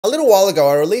A little while ago,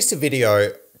 I released a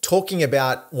video talking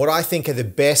about what I think are the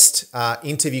best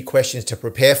interview questions to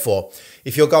prepare for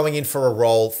if you're going in for a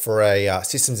role for a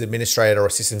systems administrator or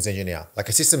a systems engineer. Like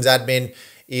a systems admin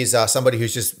is somebody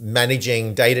who's just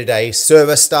managing day-to-day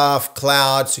server stuff,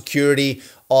 cloud, security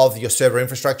of your server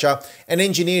infrastructure. An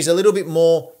engineer is a little bit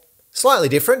more, slightly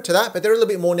different to that, but they're a little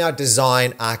bit more now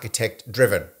design architect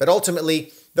driven. But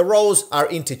ultimately, the roles are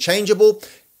interchangeable.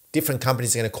 Different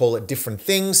companies are going to call it different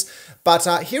things. But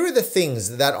here are the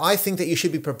things that I think that you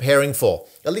should be preparing for.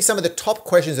 At least some of the top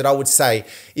questions that I would say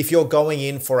if you're going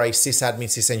in for a sysadmin,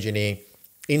 sysengineer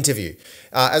interview.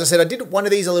 As I said, I did one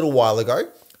of these a little while ago.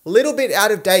 A little bit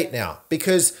out of date now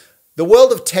because the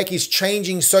world of tech is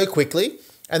changing so quickly.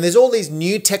 And there's all these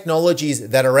new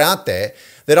technologies that are out there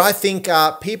that I think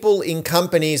people in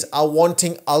companies are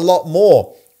wanting a lot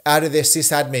more out of their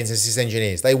sysadmins and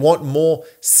sysengineers. They want more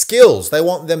skills. They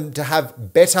want them to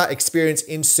have better experience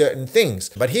in certain things.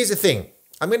 But here's the thing.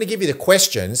 I'm going to give you the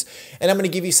questions and I'm going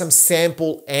to give you some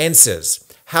sample answers.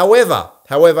 However,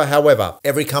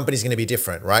 every company is going to be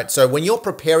different, right? So when you're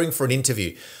preparing for an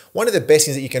interview, one of the best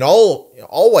things that you can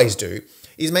always do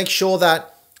is make sure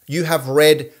that you have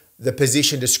read the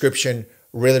position description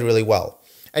really, really well.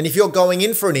 And if you're going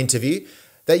in for an interview,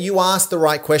 that you ask the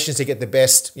right questions to get the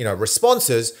best,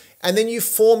 responses, and then you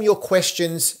form your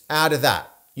questions out of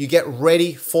that. You get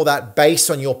ready for that based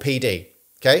on your PD,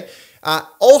 okay?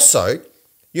 Also,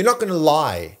 you're not going to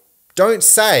lie. Don't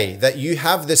say that you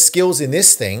have the skills in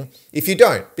this thing if you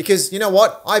don't, because you know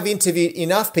what? I've interviewed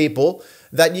enough people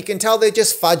that you can tell they're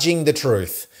just fudging the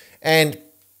truth. And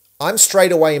I'm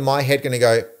straight away in my head going to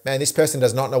go, man, this person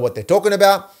does not know what they're talking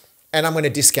about, and I'm going to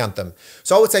discount them.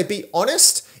 So I would say be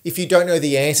honest if you don't know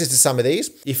the answers to some of these.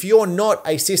 If you're not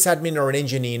a sysadmin or an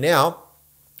engineer now,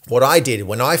 what I did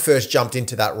when I first jumped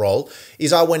into that role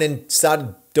is I went and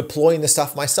started deploying the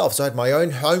stuff myself. So I had my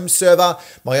own home server,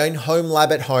 my own home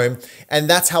lab at home, and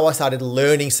that's how I started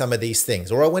learning some of these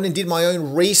things. Or I went and did my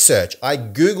own research. I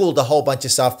Googled a whole bunch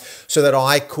of stuff so that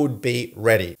I could be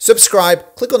ready.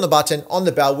 Subscribe, click on the button, on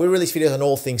the bell. We release videos on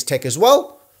all things tech as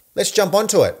well. Let's jump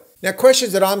onto it. Now,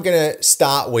 questions that I'm going to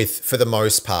start with for the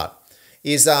most part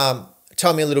is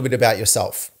tell me a little bit about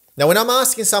yourself. Now, when I'm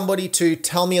asking somebody to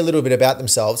tell me a little bit about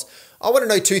themselves, I want to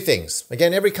know two things.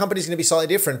 Again, every company is going to be slightly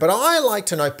different, but I like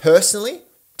to know personally,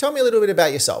 tell me a little bit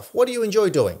about yourself. What do you enjoy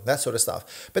doing? That sort of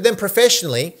stuff. But then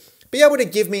professionally, be able to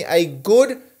give me a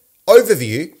good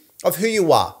overview of who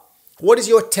you are. What does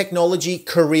your technology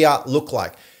career look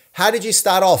like? How did you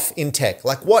start off in tech?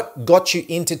 Like what got you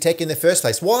into tech in the first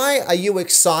place? Why are you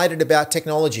excited about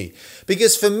technology?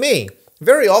 Because for me,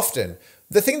 very often,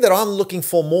 the thing that I'm looking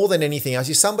for more than anything else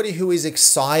is somebody who is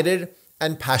excited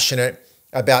and passionate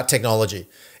about technology.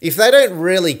 If they don't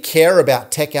really care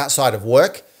about tech outside of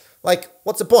work, like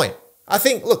what's the point? I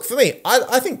think, look, for me,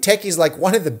 I think tech is like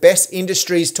one of the best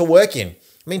industries to work in.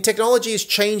 I mean, technology is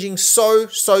changing so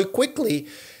quickly.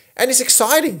 And it's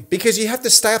exciting because you have to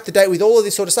stay up to date with all of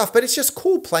this sort of stuff, but it's just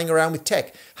cool playing around with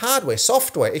tech, hardware,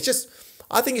 software.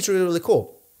 I think it's really, really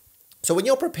cool. So when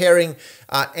you're preparing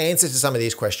answers to some of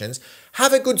these questions,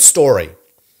 have a good story.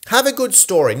 Have a good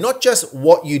story, not just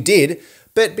what you did,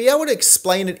 but be able to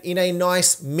explain it in a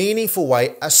nice, meaningful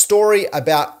way, a story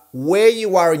about where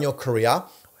you are in your career,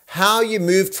 how you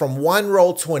moved from one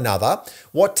role to another,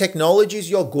 what technologies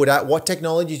you're good at, what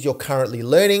technologies you're currently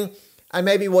learning, and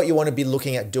maybe what you want to be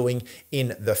looking at doing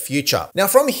in the future. Now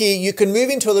from here, you can move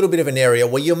into a little bit of an area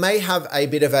where you may have a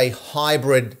bit of a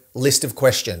hybrid list of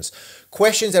questions.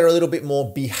 Questions that are a little bit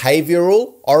more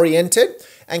behavioral oriented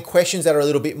and questions that are a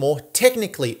little bit more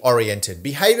technically oriented.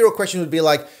 Behavioral questions would be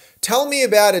like, tell me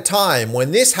about a time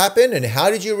when this happened and how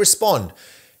did you respond?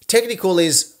 Technical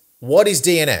is, what is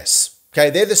DNS? Okay,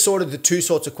 they're the two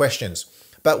sorts of questions.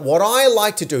 But what I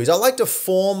like to do is I like to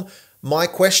form my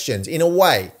questions in a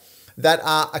way that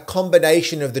are a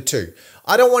combination of the two.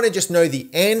 I don't want to just know the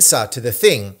answer to the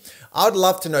thing. I'd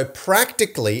love to know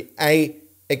practically a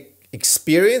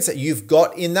experience that you've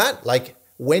got in that. Like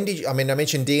when did you, I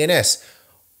mentioned DNS.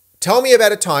 Tell me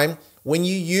about a time when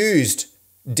you used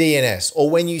DNS or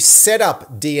when you set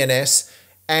up DNS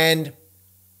and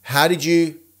how did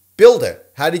you build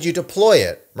it? How did you deploy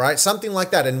it, right? Something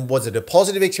like that. And was it a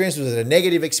positive experience? Was it a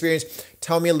negative experience?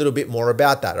 Tell me a little bit more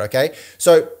about that, okay?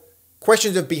 So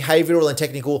questions of behavioral and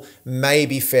technical may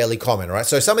be fairly common, right?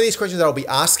 So some of these questions that I'll be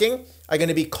asking are going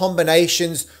to be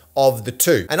combinations of the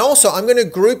two. And also I'm going to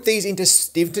group these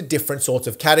into different sorts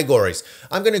of categories.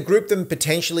 I'm going to group them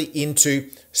potentially into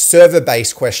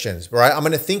server-based questions, right? I'm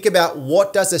going to think about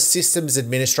what does a systems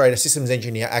administrator, systems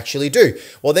engineer actually do?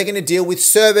 Well, they're going to deal with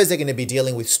servers, they're going to be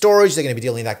dealing with storage, they're going to be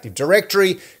dealing with Active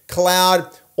Directory, cloud,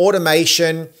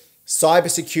 automation,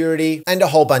 cybersecurity, and a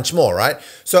whole bunch more, right?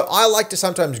 So I like to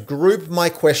sometimes group my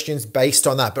questions based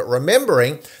on that, but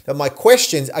remembering that my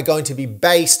questions are going to be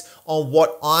based on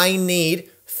what I need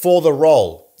for the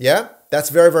role. Yeah, that's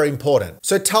very, very important.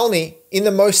 So tell me, in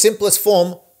the most simplest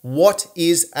form, what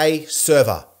is a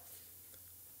server?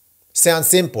 Sounds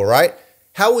simple, right?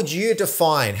 How would you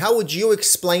define, how would you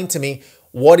explain to me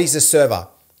what is a server?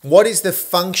 What is the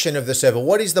function of the server?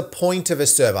 What is the point of a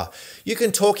server? You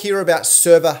can talk here about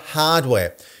server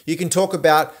hardware. You can talk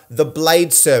about the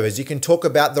blade servers. You can talk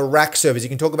about the rack servers. You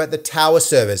can talk about the tower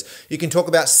servers. You can talk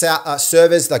about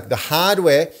servers like the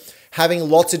hardware having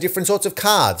lots of different sorts of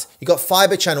cards. You've got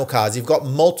fiber channel cards. You've got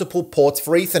multiple ports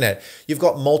for Ethernet. You've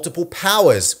got multiple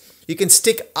powers. You can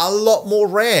stick a lot more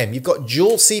RAM. You've got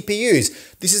dual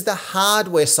CPUs. This is the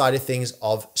hardware side of things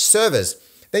of servers.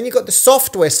 Then you've got the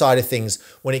software side of things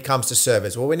when it comes to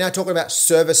servers. Well, we're now talking about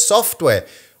server software,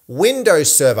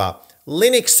 Windows Server,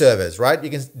 Linux servers, right? You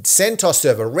can CentOS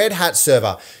server, Red Hat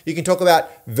server. You can talk about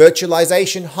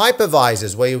virtualization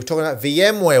hypervisors, where you're talking about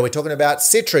VMware, we're talking about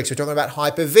Citrix, we're talking about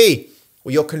Hyper-V,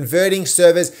 where you're converting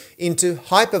servers into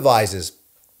hypervisors,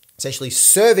 essentially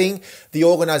serving the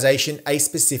organization a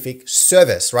specific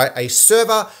service, right? A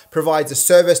server provides a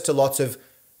service to lots of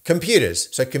computers.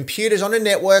 So computers on a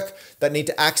network that need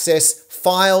to access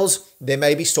files, they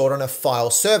may be stored on a file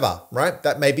server, right?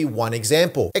 That may be one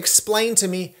example. Explain to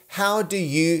me, how do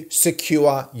you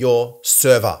secure your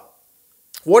server?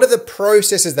 What are the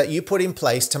processes that you put in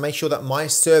place to make sure that my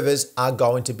servers are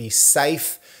going to be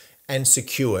safe and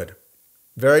secured?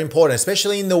 Very important,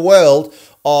 especially in the world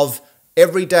of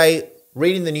every day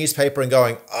reading the newspaper and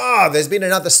going, there's been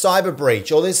another cyber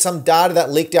breach, or there's some data that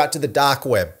leaked out to the dark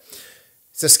web.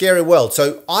 It's a scary world.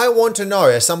 So I want to know,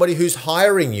 as somebody who's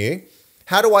hiring you,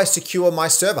 how do I secure my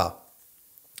server?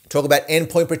 Talk about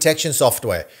endpoint protection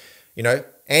software,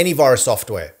 antivirus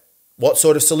software. What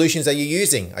sort of solutions are you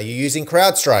using? Are you using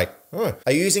CrowdStrike?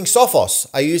 Are you using Sophos?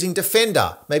 Are you using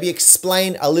Defender? Maybe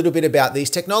explain a little bit about these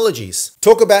technologies.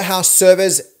 Talk about how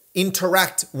servers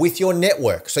interact with your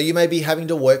network. So you may be having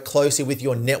to work closely with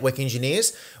your network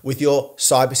engineers, with your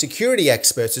cybersecurity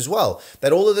experts as well,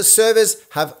 that all of the servers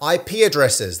have IP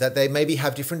addresses, that they maybe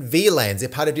have different VLANs, they're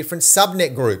part of different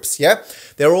subnet groups, yeah?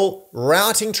 They're all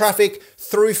routing traffic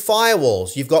through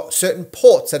firewalls. You've got certain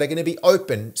ports that are going to be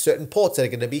open, certain ports that are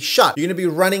going to be shut. You're going to be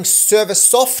running server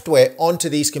software onto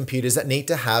these computers that need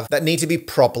to be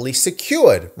properly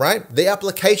secured, right? The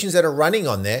applications that are running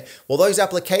on there, well, those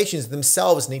applications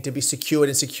themselves need to be secured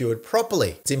and secured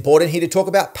properly. It's important here to talk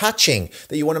about patching,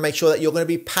 that you want to make sure that you're going to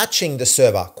be patching the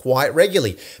server quite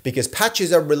regularly, because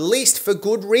patches are released for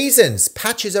good reasons.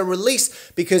 Patches are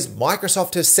released because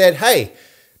Microsoft has said, hey,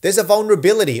 there's a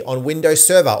vulnerability on Windows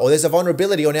Server, or there's a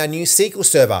vulnerability on our new SQL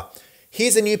Server.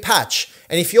 Here's a new patch.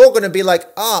 And if you're going to be like,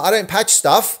 I don't patch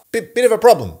stuff, bit of a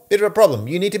problem.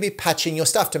 You need to be patching your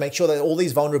stuff to make sure that all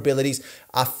these vulnerabilities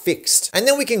are fixed. And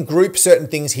then we can group certain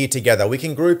things here together. We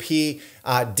can group here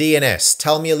DNS.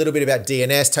 Tell me a little bit about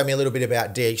DNS. Tell me a little bit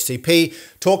about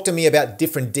DHCP. Talk to me about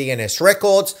different DNS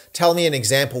records. Tell me an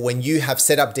example when you have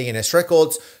set up DNS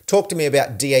records. Talk to me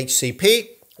about DHCP.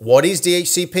 What is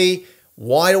DHCP?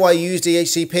 Why do I use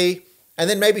DHCP? And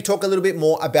then maybe talk a little bit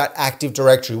more about Active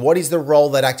Directory. What is the role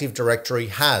that Active Directory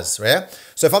has? Yeah?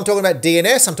 So if I'm talking about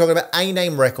DNS, I'm talking about A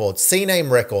name records, C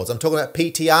name records. I'm talking about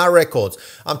PTR records.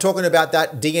 I'm talking about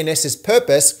that DNS's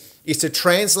purpose is to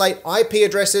translate IP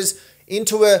addresses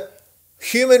into a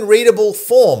human readable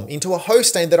form, into a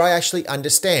host name that I actually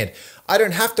understand. I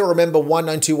don't have to remember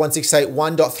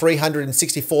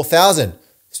 192.168.1.364,000.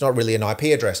 It's not really an IP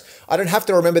address. I don't have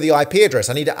to remember the IP address.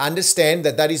 I need to understand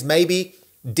that that is maybe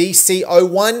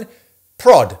DC01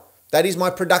 prod. That is my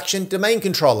production domain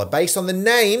controller. Based on the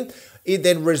name, it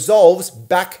then resolves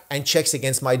back and checks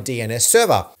against my DNS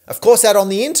server. Of course, out on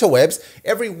the interwebs,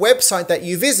 every website that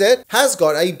you visit has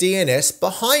got a DNS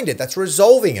behind it that's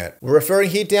resolving it. We're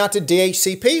referring here down to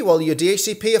DHCP. Well, your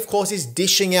DHCP, of course, is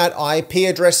dishing out IP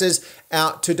addresses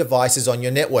out to devices on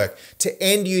your network, to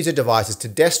end user devices, to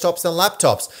desktops and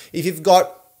laptops. If you've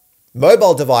got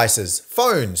mobile devices,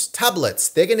 phones, tablets,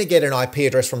 they're going to get an IP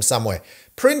address from somewhere.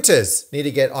 Printers need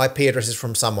to get IP addresses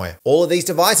from somewhere. All of these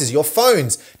devices, your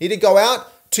phones, need to go out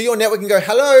to your network and go,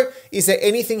 hello, is there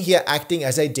anything here acting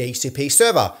as a DHCP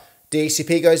server?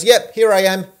 DHCP goes, yep, here I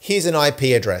am. Here's an IP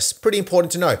address. Pretty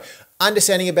important to know.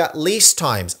 Understanding about lease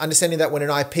times, understanding that when an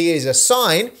IP is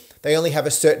assigned, they only have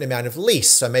a certain amount of lease.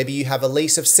 So maybe you have a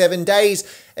lease of 7 days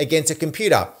against a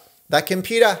computer. That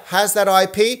computer has that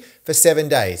IP for 7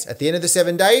 days. At the end of the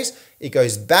 7 days, it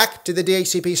goes back to the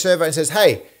DHCP server and says,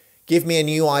 hey, Give me a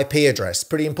new IP address.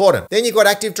 Pretty important. Then you've got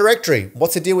Active Directory.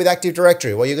 What's the deal with Active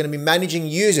Directory? Well, you're going to be managing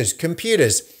users,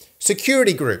 computers,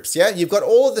 security groups. Yeah, you've got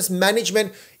all of this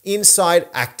management inside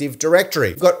Active Directory.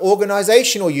 You've got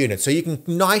organizational units, so you can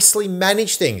nicely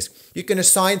manage things. You can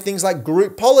assign things like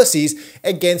group policies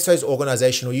against those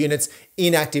organizational units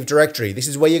in Active Directory. This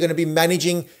is where you're going to be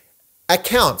managing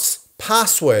accounts,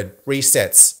 password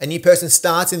resets. A new person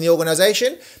starts in the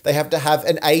organization, they have to have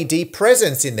an AD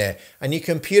presence in there. A new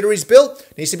computer is built,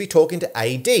 needs to be talking to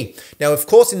AD. Now, of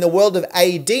course, in the world of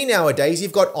AD nowadays,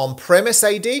 you've got on-premise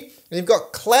AD and you've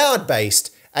got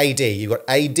cloud-based AD. You've got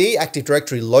AD, Active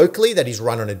Directory locally, that is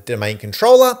run on a domain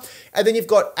controller. And then you've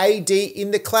got AD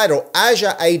in the cloud, or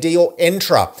Azure AD or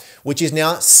Entra, which is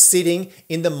now sitting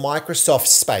in the Microsoft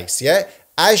space. Yeah.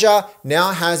 Azure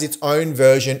now has its own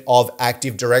version of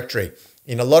Active Directory.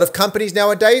 In a lot of companies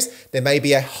nowadays, there may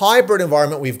be a hybrid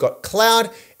environment. We've got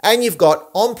cloud and you've got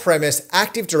on-premise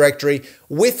Active Directory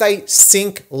with a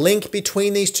sync link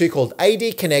between these two called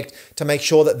AD Connect to make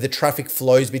sure that the traffic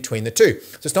flows between the two.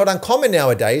 So it's not uncommon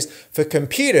nowadays for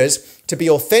computers to be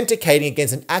authenticating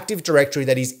against an Active Directory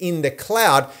that is in the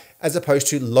cloud as opposed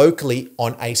to locally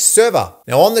on a server.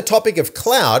 Now, on the topic of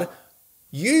cloud,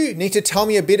 you need to tell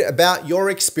me a bit about your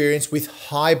experience with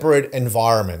hybrid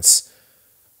environments.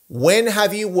 When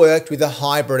have you worked with a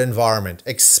hybrid environment?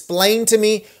 Explain to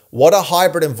me what a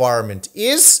hybrid environment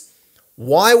is.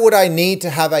 Why would I need to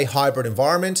have a hybrid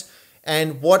environment?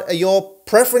 And what are your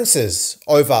preferences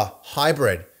over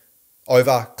hybrid,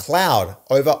 over cloud,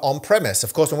 over on-premise?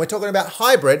 Of course, when we're talking about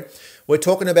hybrid, we're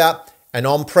talking about an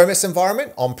on-premise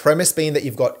environment, on-premise being that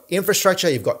you've got infrastructure,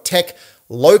 you've got tech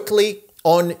locally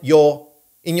in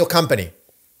your company,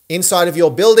 inside of your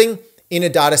building, in a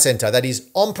data center that is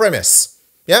on-premise,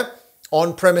 yeah?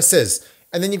 On-premises.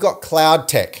 And then you've got cloud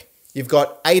tech. You've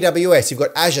got AWS, you've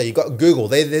got Azure, you've got Google.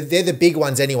 They're the big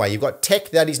ones anyway. You've got tech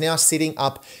that is now sitting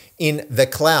up in the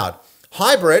cloud.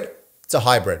 Hybrid, it's a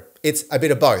hybrid. It's a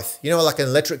bit of both. You know, like an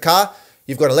electric car,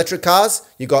 you've got electric cars,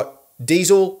 you've got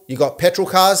diesel, you've got petrol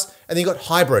cars, and then you've got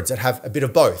hybrids that have a bit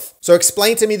of both. So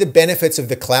explain to me the benefits of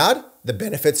the cloud, the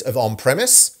benefits of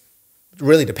on-premise. It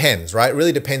really depends, right? It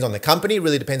really depends on the company,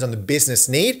 really depends on the business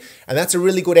need. And that's a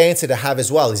really good answer to have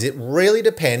as well, is it really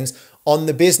depends on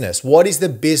the business. What is the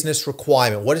business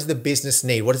requirement? What is the business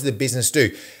need? What does the business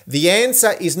do? The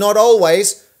answer is not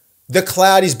always the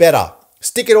cloud is better.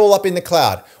 Stick it all up in the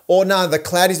cloud. Or no, the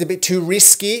cloud is a bit too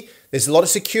risky. There's a lot of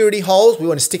security holes. We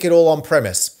want to stick it all on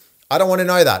premise. I don't want to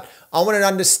know that. I want to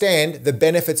understand the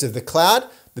benefits of the cloud,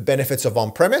 the benefits of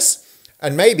on-premise,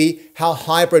 and maybe how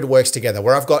hybrid works together,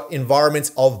 where I've got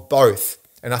environments of both.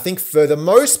 And I think for the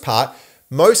most part,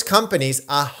 most companies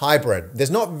are hybrid. There's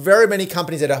not very many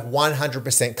companies that are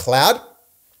 100% cloud.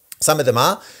 Some of them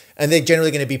are, and they're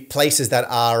generally going to be places that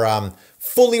are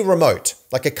fully remote.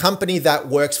 Like a company that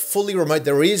works fully remote,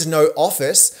 there is no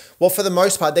office. Well, for the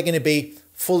most part, they're going to be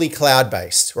fully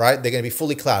cloud-based, right? They're going to be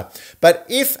fully cloud. But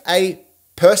if a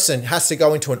person has to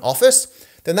go into an office,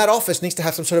 then that office needs to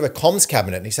have some sort of a comms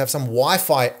cabinet, needs to have some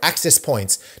Wi-Fi access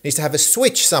points, needs to have a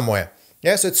switch somewhere.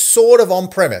 Yeah, so it's sort of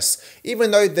on-premise,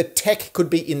 even though the tech could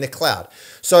be in the cloud.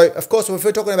 So of course, if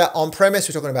we're talking about on-premise,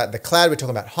 we're talking about the cloud, we're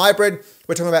talking about hybrid,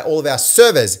 we're talking about all of our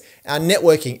servers, our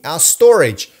networking, our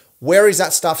storage. Where is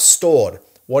that stuff stored?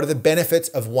 What are the benefits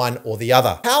of one or the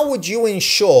other? How would you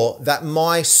ensure that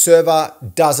my server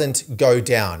doesn't go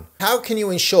down? How can you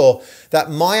ensure that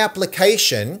my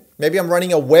application, maybe I'm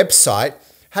running a website,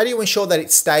 how do you ensure that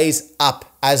it stays up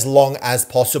as long as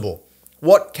possible?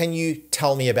 What can you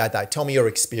tell me about that? Tell me your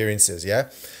experiences, yeah?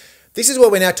 This is where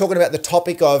we're now talking about the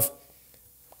topic of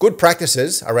good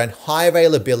practices around high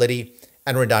availability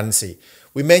and redundancy.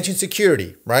 We mentioned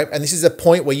security, right? And this is a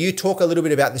point where you talk a little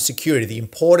bit about the security, the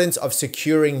importance of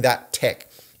securing that tech,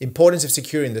 importance of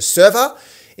securing the server,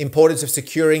 importance of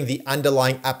securing the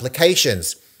underlying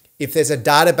applications. If there's a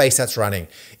database that's running,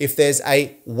 if there's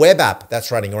a web app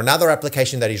that's running or another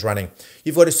application that is running,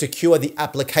 you've got to secure the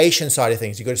application side of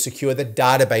things. You've got to secure the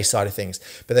database side of things.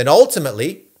 But then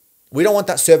ultimately, we don't want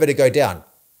that server to go down.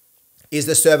 Is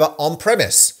the server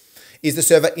on-premise? Is the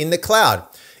server in the cloud?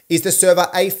 Is the server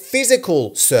a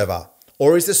physical server?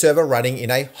 Or is the server running in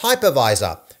a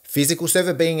hypervisor? Physical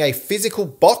server being a physical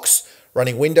box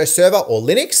running Windows Server or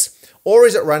Linux? Or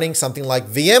is it running something like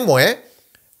VMware,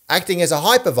 acting as a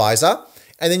hypervisor,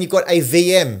 and then you've got a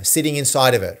VM sitting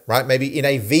inside of it, right? Maybe in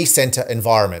a vCenter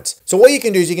environment. So what you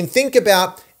can do is you can think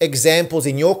about examples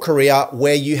in your career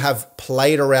where you have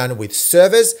played around with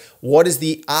servers. What is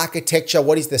the architecture?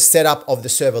 What is the setup of the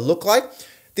server look like?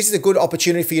 This is a good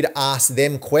opportunity for you to ask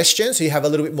them questions so you have a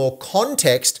little bit more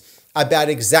context about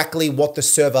exactly what the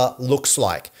server looks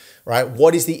like. right?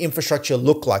 What does the infrastructure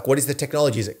look like? What is the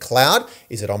technology? Is it cloud?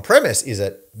 Is it on-premise? Is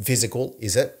it physical?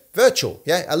 Is it virtual?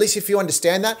 Yeah, at least if you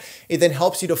understand that, it then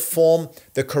helps you to form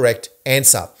the correct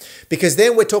answer. Because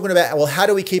then we're talking about, well, how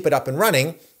do we keep it up and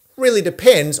running? Really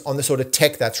depends on the sort of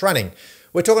tech that's running.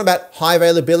 We're talking about high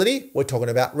availability. We're talking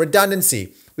about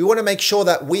redundancy. We want to make sure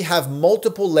that we have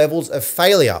multiple levels of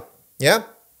failure. Yeah.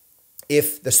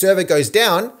 If the server goes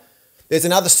down, there's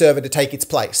another server to take its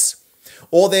place.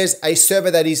 Or there's a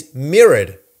server that is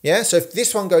mirrored. Yeah. So if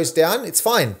this one goes down, it's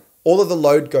fine. All of the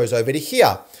load goes over to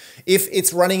here. If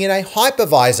it's running in a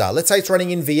hypervisor, let's say it's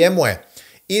running in VMware,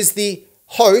 is the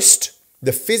host,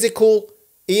 the physical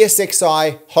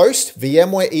ESXi host,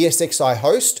 VMware ESXi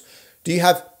host, do you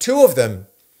have two of them?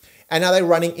 And are they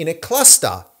running in a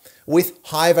cluster with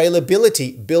high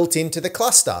availability built into the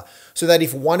cluster so that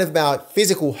if one of our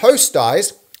physical hosts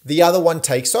dies, the other one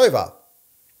takes over?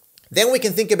 Then we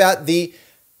can think about the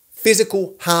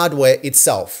physical hardware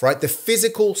itself, right? The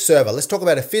physical server. Let's talk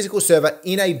about a physical server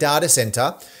in a data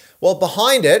center. Well,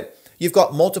 behind it, you've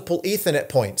got multiple Ethernet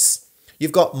points.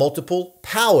 You've got multiple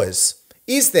powers.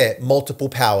 Is there multiple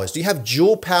powers? Do you have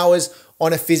dual powers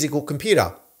on a physical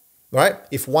computer, right?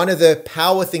 If one of the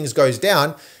power things goes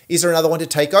down, is there another one to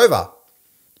take over?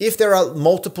 If there are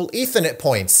multiple Ethernet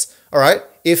points, all right,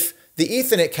 if the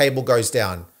Ethernet cable goes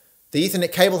down, the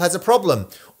Ethernet cable has a problem,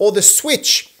 or the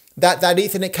switch that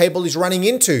Ethernet cable is running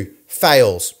into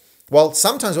fails. Well,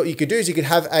 sometimes what you could do is you could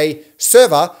have a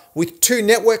server with two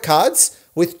network cards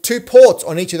with two ports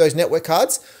on each of those network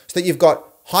cards so that you've got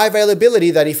high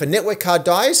availability that if a network card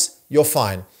dies, you're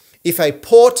fine. If a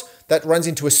port that runs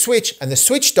into a switch and the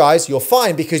switch dies, you're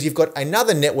fine because you've got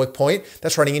another network point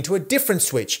that's running into a different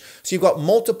switch. So you've got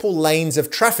multiple lanes of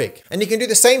traffic. And you can do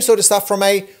the same sort of stuff from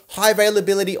a high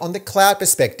availability on the cloud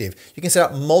perspective. You can set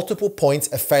up multiple points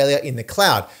of failure in the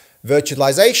cloud.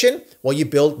 Virtualization, well, you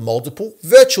build multiple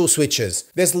virtual switches.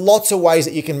 There's lots of ways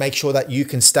that you can make sure that you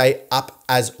can stay up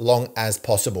as long as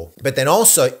possible. But then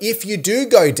also, if you do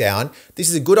go down, this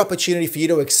is a good opportunity for you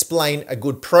to explain a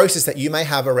good process that you may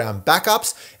have around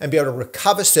backups and be able to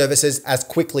recover services as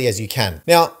quickly as you can.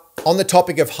 Now, on the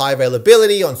topic of high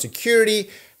availability, on security,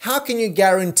 how can you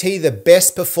guarantee the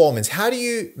best performance? How do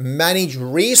you manage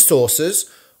resources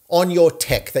on your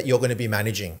tech that you're going to be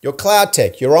managing? Your cloud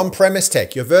tech, your on-premise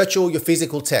tech, your virtual, your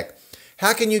physical tech.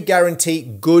 How can you guarantee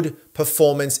good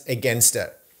performance against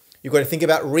it? You've got to think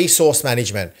about resource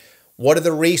management. What are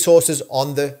the resources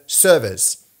on the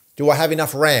servers? Do I have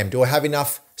enough RAM? Do I have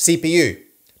enough CPU?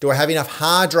 Do I have enough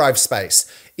hard drive space?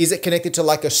 Is it connected to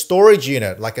like a storage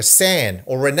unit, like a SAN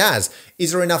or a NAS?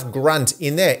 Is there enough grunt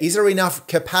in there? Is there enough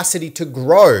capacity to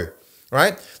grow,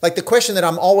 right? Like the question that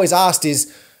I'm always asked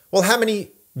is, well, how many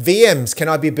VMs can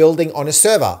I be building on a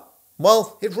server?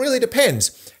 Well, it really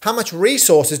depends. How much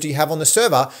resources do you have on the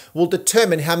server will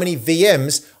determine how many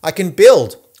VMs I can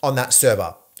build on that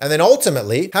server. And then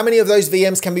ultimately, how many of those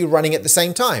VMs can be running at the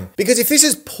same time? Because if this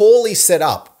is poorly set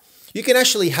up, you can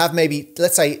actually have maybe,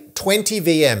 let's say 20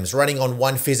 VMs running on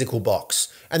one physical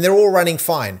box and they're all running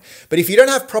fine. But if you don't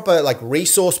have proper like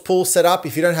resource pool set up,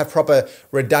 if you don't have proper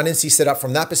redundancy set up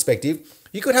from that perspective,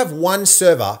 you could have one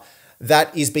server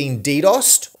that is being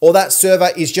DDoSed, or that server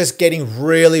is just getting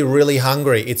really, really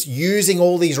hungry. It's using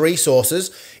all these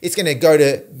resources. It's going to go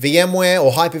to VMware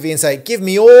or Hyper-V and say, give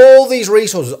me all these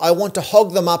resources. I want to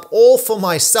hog them up all for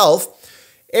myself.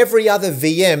 Every other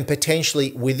VM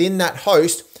potentially within that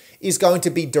host is going to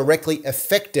be directly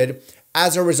affected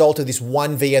as a result of this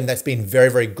one VM that's been very,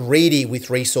 very greedy with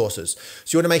resources.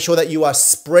 So you want to make sure that you are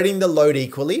spreading the load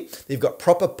equally. You've got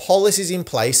proper policies in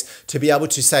place to be able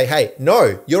to say, hey,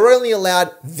 no, you're only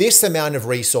allowed this amount of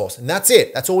resource and that's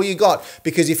it. That's all you got.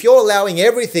 Because if you're allowing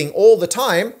everything all the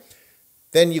time,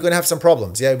 then you're going to have some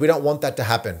problems. Yeah, we don't want that to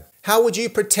happen. How would you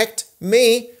protect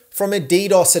me from a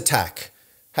DDoS attack?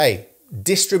 Hey,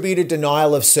 distributed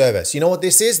denial of service. You know what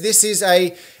this is? This is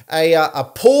a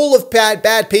pool of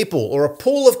bad people or a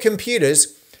pool of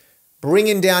computers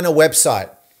bringing down a website.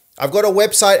 I've got a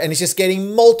website and it's just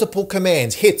getting multiple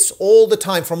commands, hits all the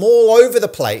time from all over the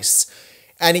place.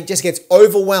 And it just gets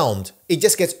overwhelmed. It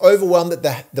just gets overwhelmed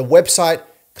that the website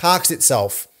carks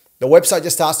itself. The website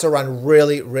just starts to run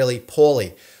really, really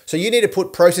poorly. So you need to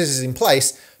put processes in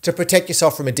place to protect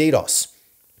yourself from a DDoS.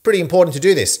 Pretty important to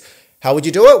do this. How would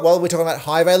you do it? Well, we're talking about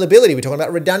high availability. We're talking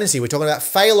about redundancy. We're talking about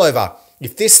failover.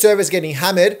 If this server is getting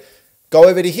hammered, go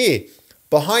over to here.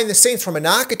 Behind the scenes from an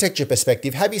architecture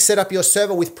perspective, have you set up your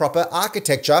server with proper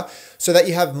architecture so that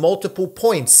you have multiple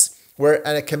points where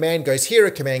a command goes here,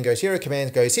 a command goes here, a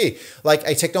command goes here. Like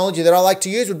a technology that I like to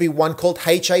use would be one called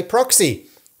HA proxy.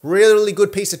 Really, really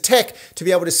good piece of tech to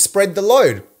be able to spread the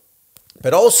load.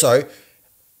 But also,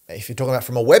 If you're talking about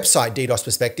from a website DDoS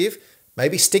perspective,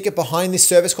 maybe stick it behind this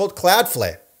service called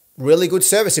Cloudflare. Really good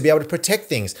service to be able to protect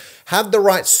things. Have the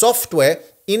right software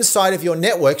inside of your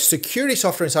network, security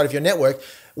software inside of your network,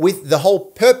 with the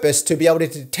whole purpose to be able to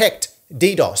detect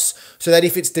DDoS, so that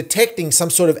if it's detecting some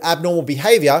sort of abnormal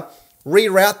behavior,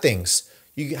 reroute things.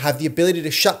 You have the ability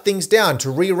to shut things down, to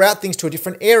reroute things to a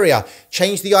different area,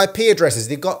 change the IP addresses.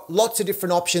 They've got lots of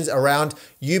different options around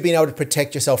you being able to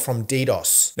protect yourself from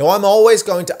DDoS. Now, I'm always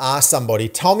going to ask somebody,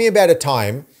 tell me about a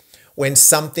time when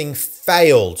something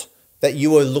failed that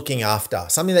you were looking after,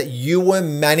 something that you were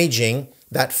managing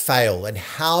that failed, and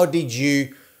how did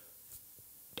you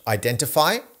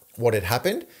identify what had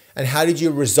happened and how did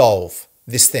you resolve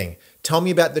this thing? Tell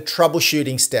me about the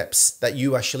troubleshooting steps that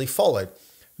you actually followed.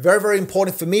 Very, very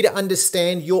important for me to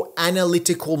understand your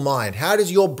analytical mind. How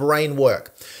does your brain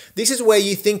work? This is where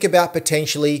you think about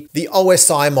potentially the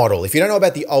OSI model. If you don't know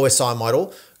about the OSI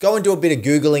model, go and do a bit of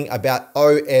Googling about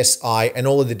OSI and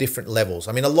all of the different levels.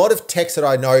 I mean, a lot of techs that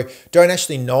I know don't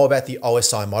actually know about the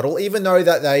OSI model, even though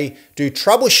that they do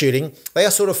troubleshooting, they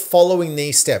are sort of following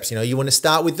these steps. You know, you want to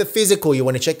start with the physical, you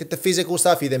want to check that the physical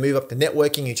stuff, you then move up to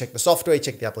networking, you check the software, you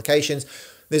check the applications.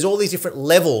 There's all these different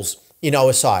levels in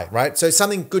OSI, right? So it's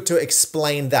something good to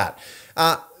explain that.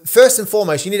 First and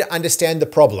foremost, you need to understand the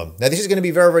problem. Now, this is going to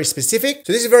be very, very specific.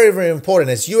 So this is very, very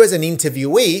important. As you as an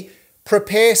interviewee,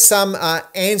 prepare some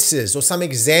answers or some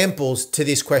examples to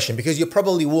this question, because you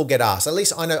probably will get asked. At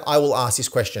least I know I will ask this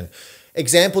question.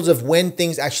 Examples of when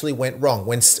things actually went wrong,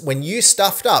 when you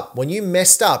stuffed up, when you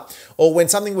messed up, or when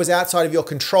something was outside of your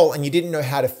control and you didn't know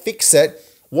how to fix it.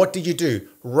 What did you do?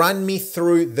 Run me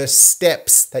through the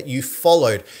steps that you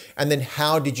followed, and then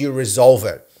how did you resolve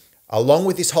it? Along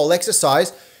with this whole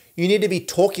exercise, you need to be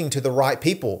talking to the right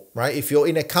people, right? If you're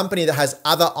in a company that has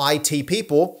other IT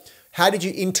people, how did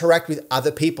you interact with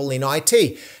other people in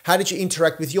IT? How did you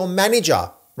interact with your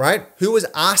manager, right? Who was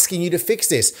asking you to fix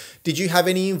this? Did you have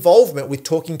any involvement with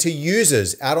talking to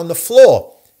users out on the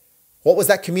floor? What was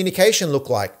that communication look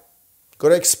like? Got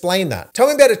to explain that. Tell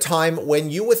me about a time when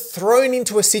you were thrown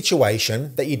into a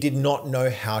situation that you did not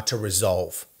know how to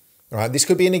resolve. All right, this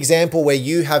could be an example where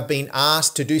you have been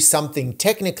asked to do something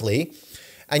technically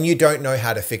and you don't know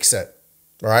how to fix it.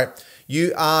 All right,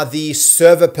 you are the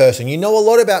server person. You know a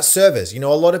lot about servers. You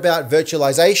know a lot about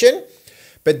virtualization,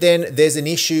 but then there's an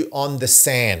issue on the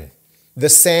SAN. The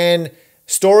SAN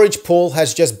storage pool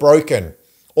has just broken,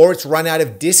 or it's run out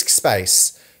of disk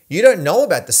space. You don't know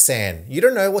about the SAN. You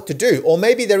don't know what to do. Or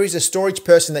maybe there is a storage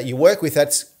person that you work with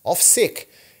that's off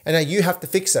sick and now you have to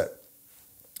fix it.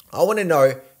 I want to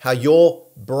know how your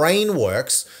brain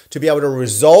works to be able to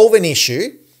resolve an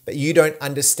issue that you don't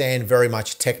understand very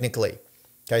much technically.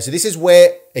 Okay, so this is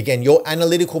where, again, your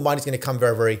analytical mind is going to come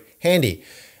very, very handy.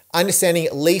 Understanding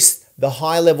at least the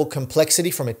high level complexity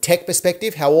from a tech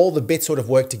perspective, how all the bits sort of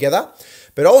work together,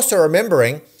 but also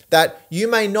remembering that you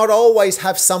may not always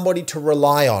have somebody to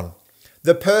rely on.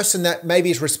 The person that maybe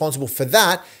is responsible for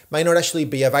that may not actually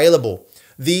be available.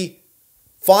 The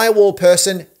firewall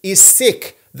person is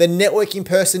sick. The networking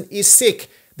person is sick.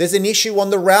 There's an issue on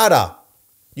the router.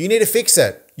 You need to fix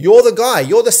it. You're the guy.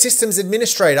 You're the systems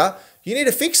administrator. You need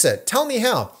to fix it. Tell me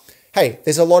how. Hey,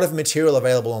 there's a lot of material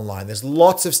available online. There's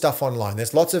lots of stuff online.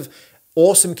 There's lots of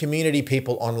awesome community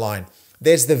people online.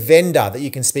 There's the vendor that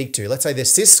you can speak to. Let's say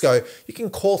there's Cisco. You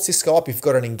can call Cisco up if you've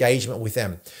got an engagement with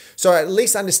them. So at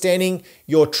least understanding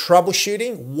your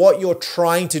troubleshooting, what you're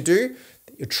trying to do,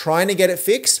 you're trying to get it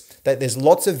fixed, that there's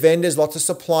lots of vendors, lots of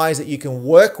suppliers that you can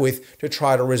work with to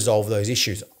try to resolve those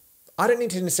issues. I don't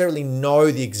need to necessarily know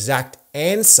the exact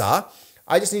answer.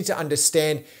 I just need to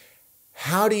understand,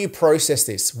 how do you process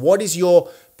this? What is your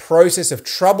process of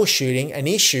troubleshooting an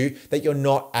issue that you're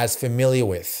not as familiar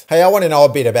with? Hey, I want to know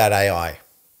a bit about AI.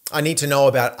 I need to know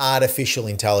about artificial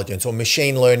intelligence or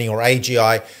machine learning or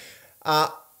AGI.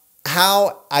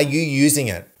 How are you using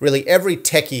it? Really, every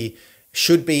techie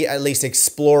should be at least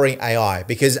exploring AI,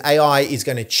 because AI is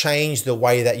going to change the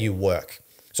way that you work.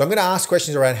 So I'm going to ask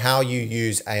questions around how you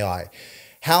use AI.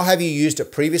 How have you used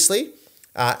it previously?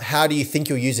 How do you think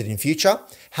you'll use it in future?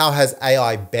 How has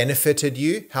AI benefited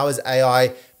you? How has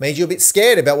AI made you a bit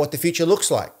scared about what the future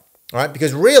looks like? All right,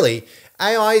 because really,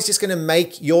 AI is just going to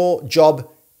make your job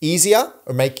easier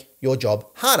or make your job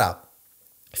harder.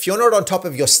 If you're not on top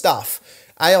of your stuff,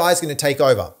 AI is going to take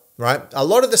over, right? A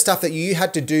lot of the stuff that you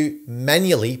had to do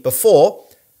manually before,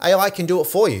 AI can do it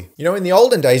for you. You know, in the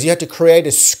olden days, you had to create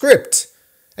a script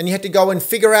and you had to go and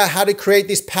figure out how to create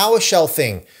this PowerShell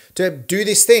thing to do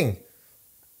this thing.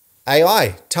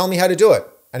 AI, tell me how to do it,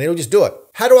 and it'll just do it.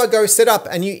 How do I go set up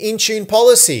a new Intune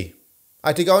policy? I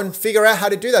had to go and figure out how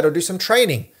to do that or do some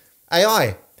training.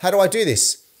 AI, how do I do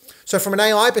this? So from an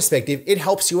AI perspective, it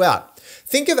helps you out.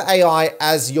 Think of AI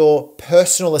as your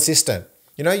personal assistant.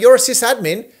 You know, you're a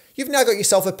sysadmin, you've now got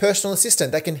yourself a personal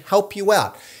assistant that can help you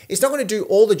out. It's not going to do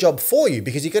all the job for you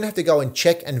because you're going to have to go and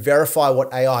check and verify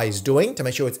what AI is doing to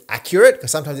make sure it's accurate,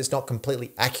 because sometimes it's not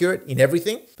completely accurate in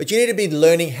everything. But you need to be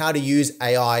learning how to use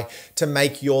AI to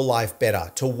make your life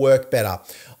better, to work better.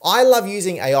 I love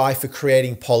using AI for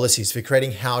creating policies, for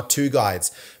creating how-to guides.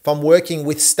 If I'm working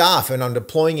with staff and I'm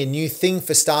deploying a new thing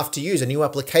for staff to use, a new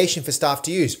application for staff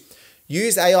to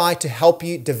use AI to help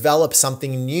you develop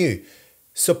something new,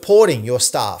 supporting your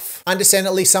staff. Understand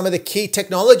at least some of the key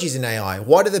technologies in AI.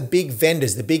 What are the big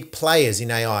vendors, the big players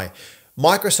in AI?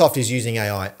 Microsoft is using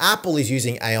AI. Apple is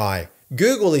using AI.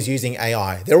 Google is using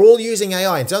AI. They're all using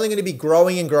AI. It's only going to be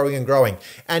growing and growing and growing.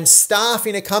 And staff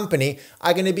in a company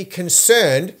are going to be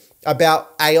concerned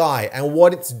about AI and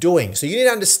what it's doing. So you need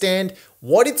to understand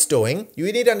what it's doing.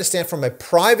 You need to understand from a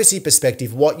privacy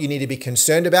perspective what you need to be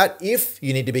concerned about, if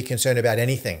you need to be concerned about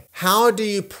anything. How do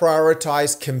you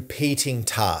prioritize competing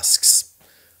tasks?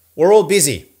 We're all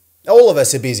busy. All of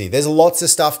us are busy. There's lots of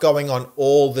stuff going on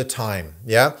all the time.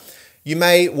 Yeah. You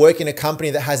may work in a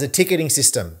company that has a ticketing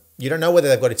system. You don't know whether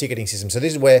they've got a ticketing system. So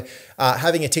this is where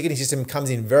having a ticketing system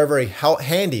comes in very, very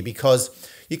handy, because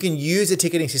you can use a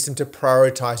ticketing system to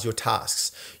prioritize your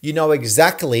tasks. You know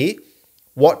exactly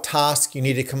what task you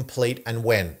need to complete and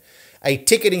when. A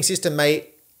ticketing system may,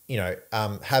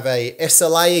 have a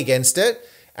SLA against it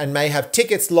and may have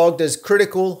tickets logged as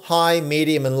critical, high,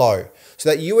 medium, and low, so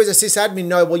that you as a sysadmin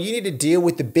know, well, you need to deal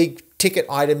with the big ticket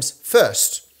items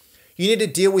first. You need to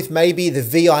deal with maybe the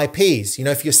VIPs.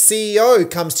 If your CEO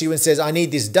comes to you and says, I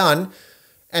need this done,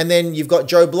 and then you've got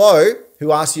Joe Blow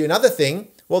who asks you another thing,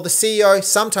 well, the CEO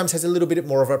sometimes has a little bit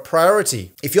more of a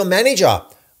priority. If your manager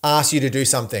asks you to do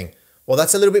something, well,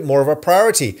 that's a little bit more of a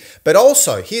priority. But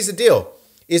also, here's the deal,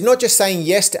 is not just saying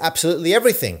yes to absolutely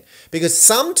everything. Because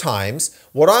sometimes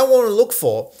what I want to look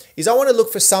for is I want to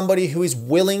look for somebody who is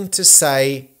willing to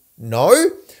say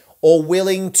no, or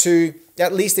willing to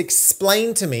at least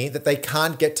explain to me that they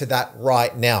can't get to that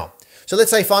right now. So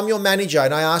let's say if I'm your manager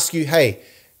and I ask you, hey,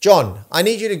 John, I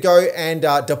need you to go and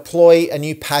deploy a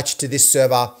new patch to this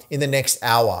server in the next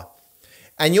hour.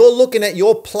 And you're looking at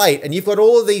your plate and you've got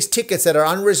all of these tickets that are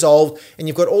unresolved, and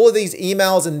you've got all of these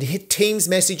emails and Teams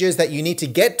messages that you need to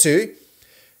get to.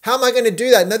 How am I going to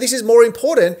do that? Now, this is more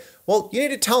important. Well, you need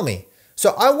to tell me.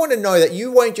 So I want to know that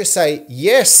you won't just say,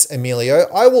 yes, Emilio,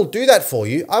 I will do that for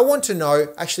you. I want to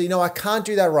know, actually, no, I can't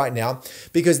do that right now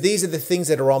because these are the things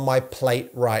that are on my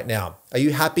plate right now. Are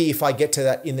you happy if I get to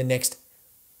that in the next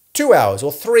 2 hours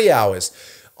or 3 hours?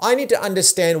 I need to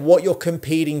understand what your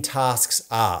competing tasks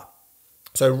are.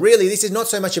 So really, this is not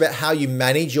so much about how you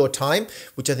manage your time,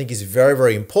 which I think is very,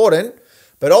 very important,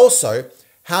 but also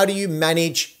how do you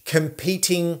manage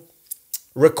competing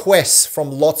requests from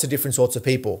lots of different sorts of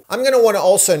people. I'm going to want to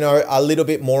also know a little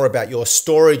bit more about your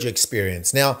storage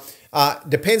experience. Now,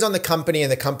 depends on the company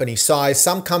and the company size.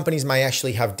 Some companies may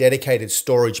actually have dedicated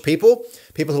storage people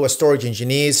who are storage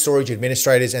engineers, storage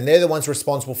administrators, and they're the ones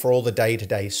responsible for all the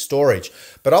day-to-day storage.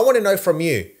 But I want to know from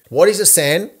you, what is a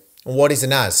SAN and what is a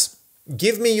NAS?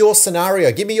 Give me your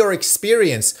scenario. Give me your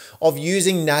experience of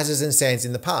using NASs and SANs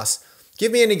in the past.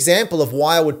 Give me an example of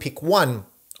why I would pick one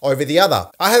over the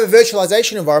other. I have a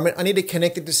virtualization environment. I need to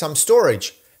connect it to some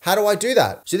storage. How do I do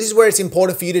that? So this is where it's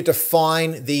important for you to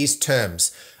define these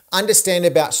terms. Understand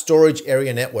about storage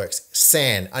area networks,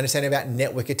 SAN. Understand about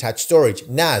network attached storage,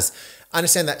 NAS.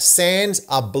 Understand that SANs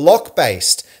are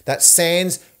block-based, that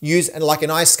SANs use like an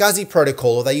iSCSI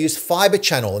protocol, or they use fiber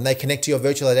channel and they connect to your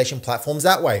virtualization platforms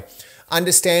that way.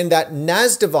 Understand that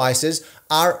NAS devices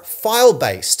are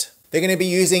file-based. They're going to be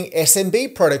using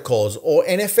SMB protocols or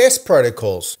NFS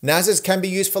protocols. NASs can be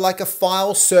used for like a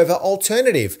file server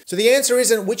alternative. So the answer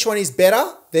isn't which one is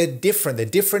better. They're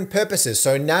different purposes.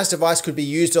 So a NAS device could be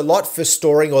used a lot for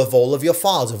storing of all of your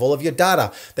files, of all of your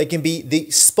data. They can be the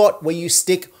spot where you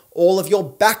stick all of your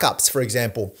backups, for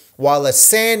example. While a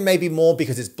SAN may be more,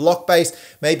 because it's block-based,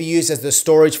 may be used as the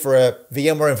storage for a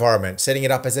VMware environment, setting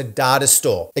it up as a data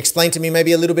store. Explain to me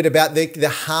maybe a little bit about the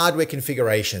hardware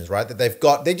configurations, right? That they've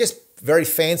got. They're just very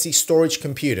fancy storage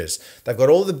computers. They've got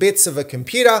all the bits of a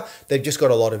computer. They've just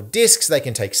got a lot of disks. They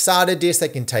can take SATA disks. They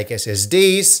can take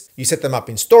SSDs. You set them up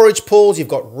in storage pools. You've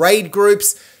got RAID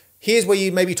groups. Here's where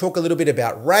you maybe talk a little bit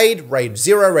about RAID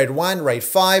 0, RAID 1, RAID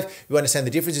 5. You understand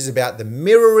the differences about the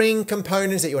mirroring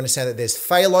components, that you understand that there's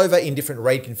failover in different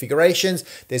RAID configurations.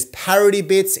 There's parity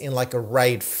bits in like a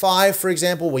RAID 5, for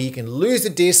example, where you can lose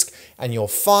the disk and you're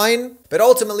fine. But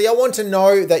ultimately, I want to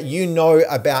know that you know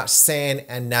about SAN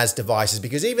and NAS devices,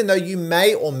 because even though you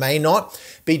may or may not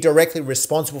be directly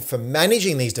responsible for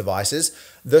managing these devices,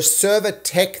 the server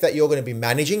tech that you're going to be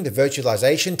managing, the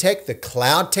virtualization tech, the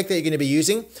cloud tech that you're going to be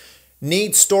using,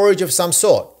 needs storage of some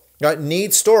sort, right?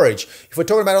 Needs storage. If we're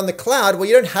talking about on the cloud, well,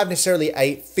 you don't have necessarily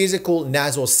a physical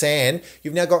NAS or SAN.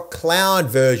 You've now got cloud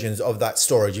versions of that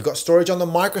storage. You've got storage on the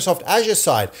Microsoft Azure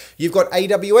side. You've got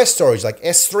AWS storage, like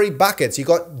S3 buckets. You've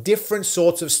got different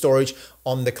sorts of storage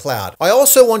on the cloud. I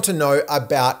also want to know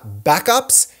about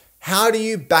backups. How do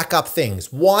you back up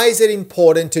things? Why is it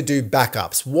important to do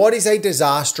backups? What is a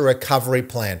disaster recovery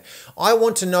plan? I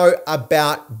want to know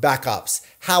about backups.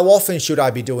 How often should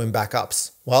I be doing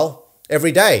backups? Well,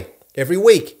 every day, every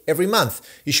week, every month.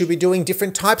 You should be doing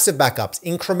different types of backups,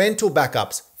 incremental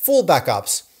backups, full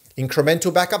backups.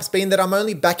 Incremental backups being that I'm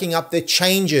only backing up the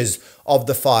changes of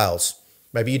the files.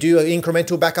 Maybe you do an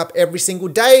incremental backup every single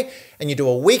day, and you do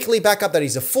a weekly backup that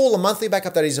is a full, a monthly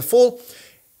backup that is a full.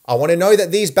 I want to know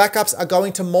that these backups are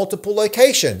going to multiple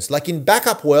locations. Like in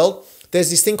backup world,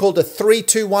 there's this thing called the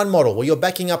 3-2-1 model, where you're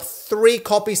backing up 3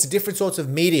 copies to different sorts of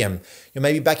medium. You're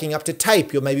maybe backing up to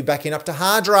tape. You're maybe backing up to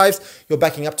hard drives. You're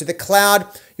backing up to the cloud.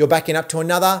 You're backing up to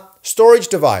another storage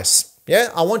device. Yeah,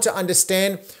 I want to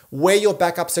understand where your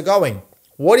backups are going.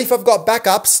 What if I've got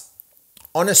backups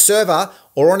on a server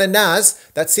or on a NAS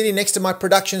that's sitting next to my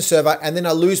production server, and then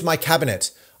I lose my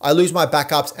cabinet? I lose my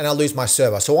backups and I lose my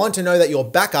server. So I want to know that your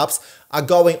backups are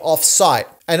going off site,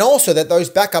 and also that those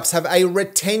backups have a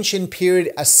retention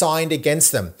period assigned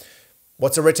against them.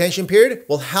 What's a retention period?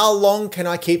 Well, how long can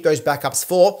I keep those backups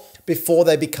for before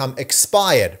they become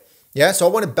expired? Yeah, so I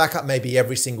want to back up maybe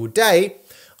every single day.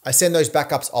 I send those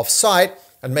backups off site,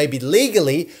 and maybe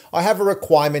legally I have a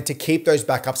requirement to keep those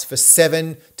backups for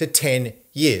 7 to 10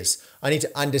 years. I need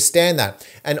to understand that.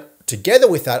 And together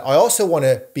with that, I also want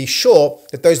to be sure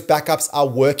that those backups are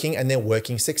working and they're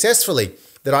working successfully,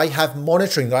 that I have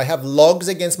monitoring, that I have logs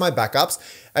against my backups,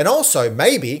 and also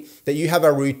maybe that you have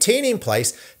a routine in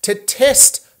place to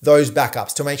test those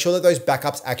backups to make sure that those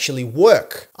backups actually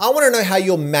work. I want to know how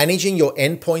you're managing your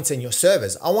endpoints and your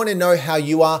servers. I want to know how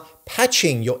you are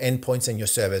patching your endpoints and your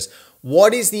servers.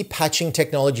 What is the patching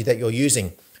technology that you're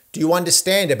using? Do you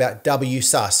understand about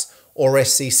WSUS or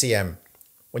SCCM?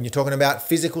 When you're talking about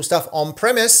physical stuff on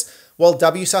premise, well,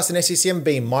 WSUS and SCCM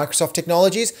being Microsoft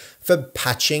technologies for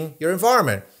patching your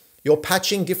environment. You're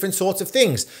patching different sorts of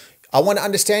things. I want to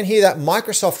understand here that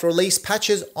Microsoft release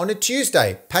patches on a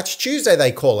Tuesday. Patch Tuesday,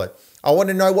 they call it. I want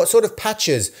to know what sort of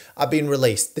patches are being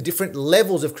released, the different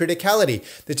levels of criticality,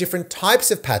 the different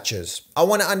types of patches. I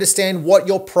want to understand what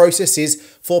your process is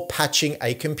for patching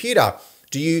a computer.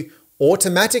 Do you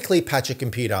automatically patch a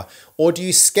computer, or do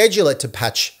you schedule it to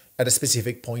patch at a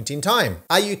specific point in time?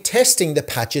 Are you testing the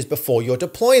patches before you're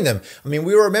deploying them? I mean,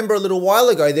 we remember a little while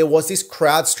ago, there was this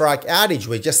CrowdStrike outage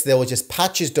where there were just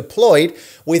patches deployed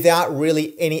without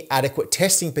really any adequate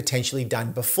testing potentially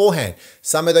done beforehand.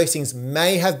 Some of those things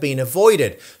may have been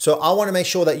avoided. So I want to make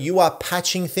sure that you are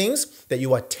patching things, that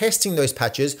you are testing those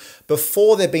patches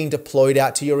before they're being deployed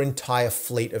out to your entire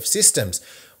fleet of systems.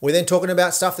 We're then talking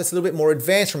about stuff that's a little bit more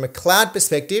advanced from a cloud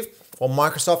perspective. Well,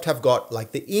 Microsoft have got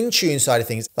like the Intune side of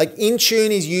things. Like Intune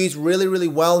is used really, really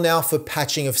well now for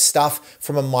patching of stuff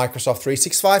from a Microsoft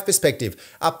 365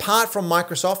 perspective. Apart from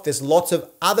Microsoft, there's lots of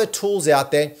other tools out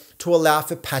there to allow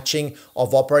for patching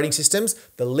of operating systems.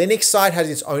 The Linux side has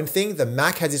its own thing. The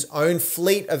Mac has its own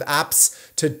fleet of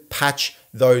apps to patch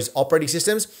those operating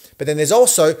systems. But then there's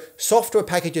also software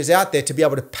packages out there to be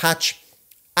able to patch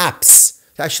apps,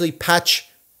 to actually patch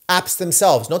apps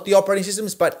themselves, not the operating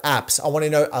systems, but apps. I want to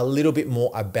know a little bit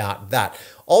more about that.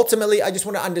 Ultimately, I just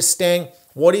want to understand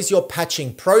what is your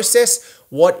patching process,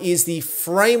 what is the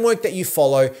framework that you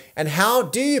follow, and how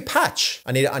do you patch?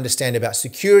 I need to understand about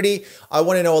security. I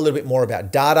want to know a little bit more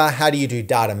about data. How do you do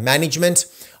data management?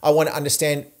 I want to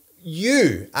understand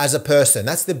you as a person.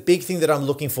 That's the big thing that I'm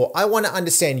looking for. I want to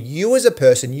understand you as a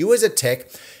person, you as a tech,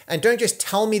 and don't just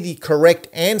tell me the correct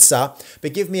answer,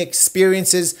 but give me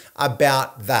experiences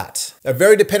about that. Now,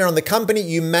 very dependent on the company,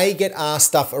 you may get asked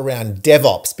stuff around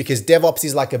DevOps, because DevOps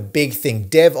is like a big thing.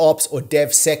 DevOps or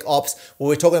DevSecOps, where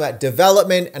we're talking about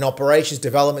development and operations,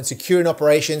 development, security and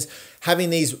operations, having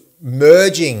these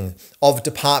merging of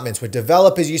departments where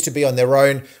developers used to be on their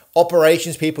own,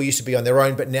 Operations people used to be on their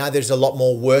own, but now there's a lot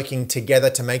more working together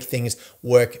to make things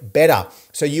work better.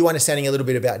 So you understanding a little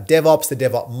bit about DevOps, the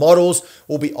DevOps models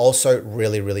will be also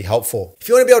really, really helpful. If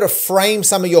you want to be able to frame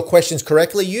some of your questions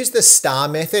correctly, use the STAR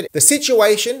method: the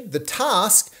situation, the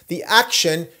task, the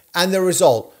action, and the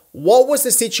result. What was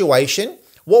the situation?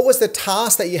 What was the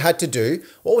task that you had to do?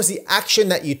 What was the action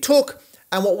that you took?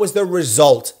 And what was the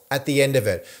result at the end of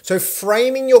it? So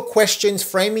framing your questions,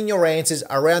 framing your answers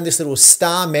around this little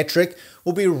STAR metric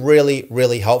will be really,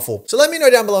 really helpful. So let me know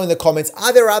down below in the comments,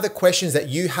 are there other questions that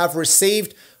you have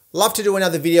received? Love to do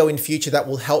another video in future that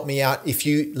will help me out if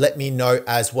you let me know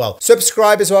as well.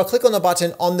 Subscribe as well, click on the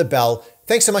button on the bell.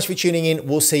 Thanks so much for tuning in.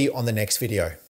 We'll see you on the next video.